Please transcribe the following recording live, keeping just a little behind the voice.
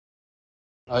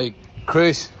Hey,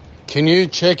 Chris, can you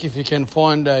check if you can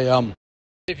find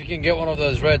if you can get one of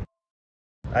those red?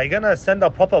 Are you gonna send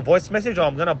a proper voice message or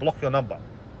I'm gonna block your number?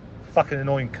 Fucking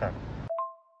annoying cunt.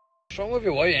 What's wrong with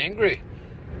you? Why are you angry?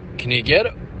 Can you get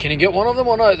it? Can you get one of them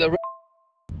or no? The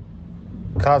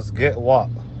Cuz, get what?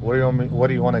 What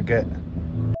do you want to get?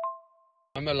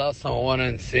 Remember last time I went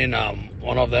and seen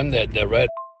one of them, they're red.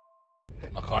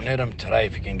 Like, I need them today.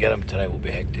 If you can get them today, we'll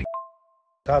be hectic.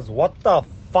 Cuz, what the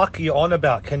fuck are you on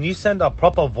about? Can you send a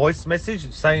proper voice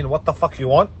message saying what the fuck you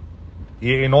want?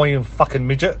 You annoying fucking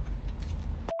midget.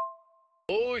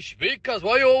 Oh, speak, cuz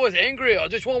why are you always angry? I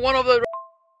just want one of the.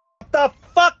 What the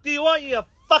fuck do you want, you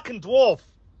fucking dwarf?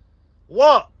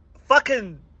 What?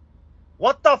 Fucking...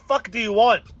 What the fuck do you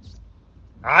want?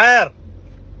 Air.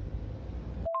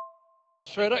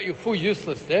 Straight up, you're full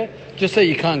useless there. Just say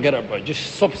you can't get it, bro.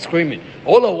 Just stop screaming.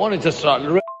 All I want is just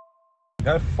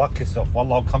Go fuck yourself.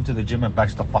 Wallah, I'll come to the gym and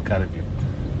bash the fuck out of you.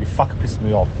 You fucking piss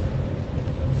me off.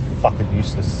 Fucking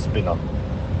useless spinner.